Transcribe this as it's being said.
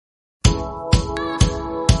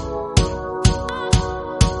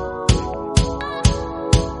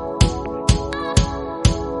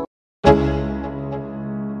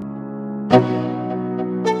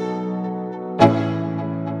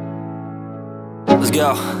Let's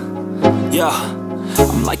go. Yo,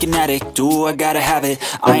 I'm like an addict, do I gotta have it.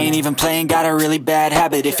 I ain't even playing, got a really bad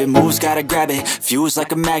habit. If it moves, gotta grab it, fuse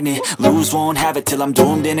like a magnet. Lose, won't have it till I'm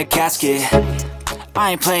doomed in a casket.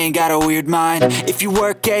 I ain't playing, got a weird mind. If you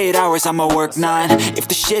work 8 hours, I'ma work 9. If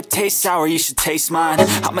the shit tastes sour, you should taste mine.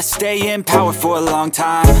 I'ma stay in power for a long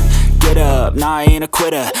time. Get up, nah, I ain't a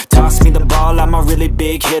quitter. Toss me the ball, I'm a really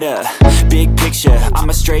big hitter. Big picture, I'm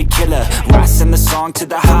a straight killer. Rising the song to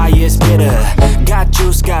the highest bidder. Got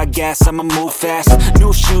juice, got gas, I'ma move fast.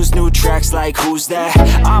 New shoes, new tracks, like who's that?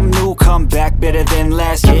 I'm new, come back, better than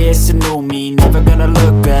last. Yeah, it's a new me, never gonna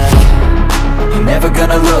look back. Never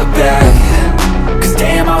gonna look back. Cause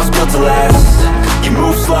damn, I was built to last. You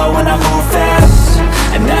move slow and I move fast,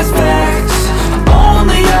 and that's facts.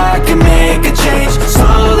 Only I can make a change.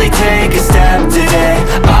 Slowly take a step today.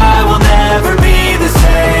 I will never be the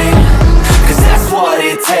same, cause that's what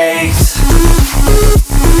it takes.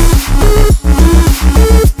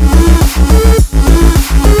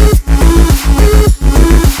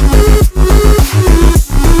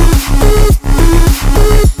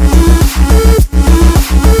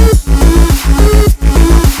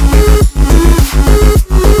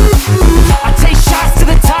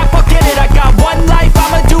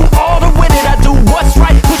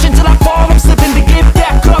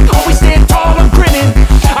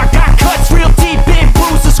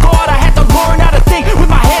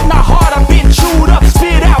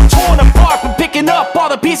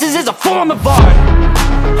 Pieces is a form of art.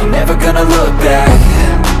 I'm never gonna look back.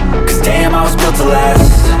 Cause damn, I was built to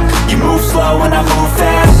last. You move slow and I move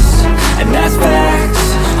fast, and that's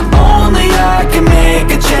facts. Only I can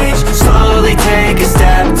make a change. Slowly take a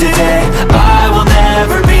step today. I will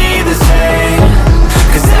never be the same,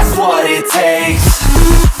 cause that's what it takes.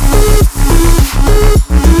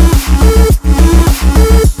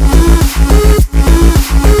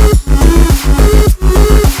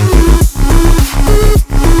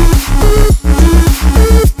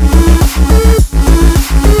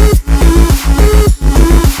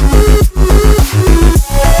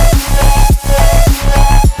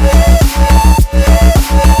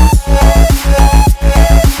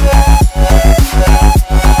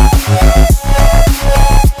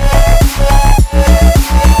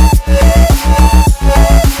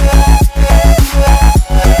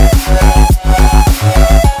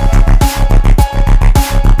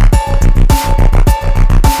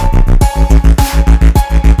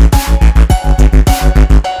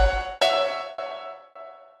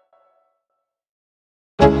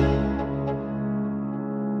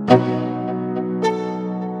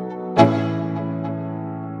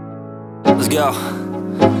 Let's go.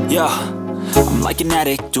 Yo, I'm like an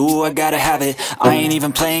addict, do I gotta have it. I ain't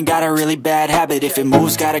even playing, got a really bad habit. If it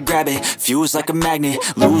moves, gotta grab it, fuse like a magnet.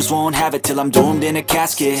 Lose, won't have it till I'm doomed in a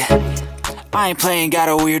casket. I ain't playing, got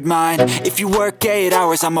a weird mind. If you work 8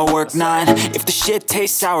 hours, I'ma work 9. If the shit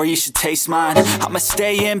tastes sour, you should taste mine. I'ma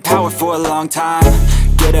stay in power for a long time.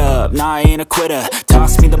 Get up, nah, I ain't a quitter.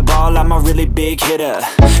 Toss me the ball, I'm a really big hitter.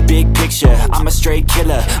 Big picture, I'm a straight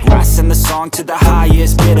killer. Rising the song to the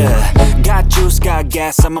highest bidder. Got juice, got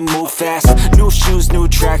gas, I'ma move fast. New shoes, new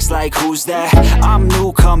tracks, like who's that? I'm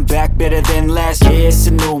new, come back, better than last. Yeah, it's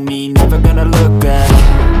a new me, never gonna look back.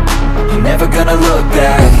 Never gonna look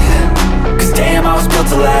back.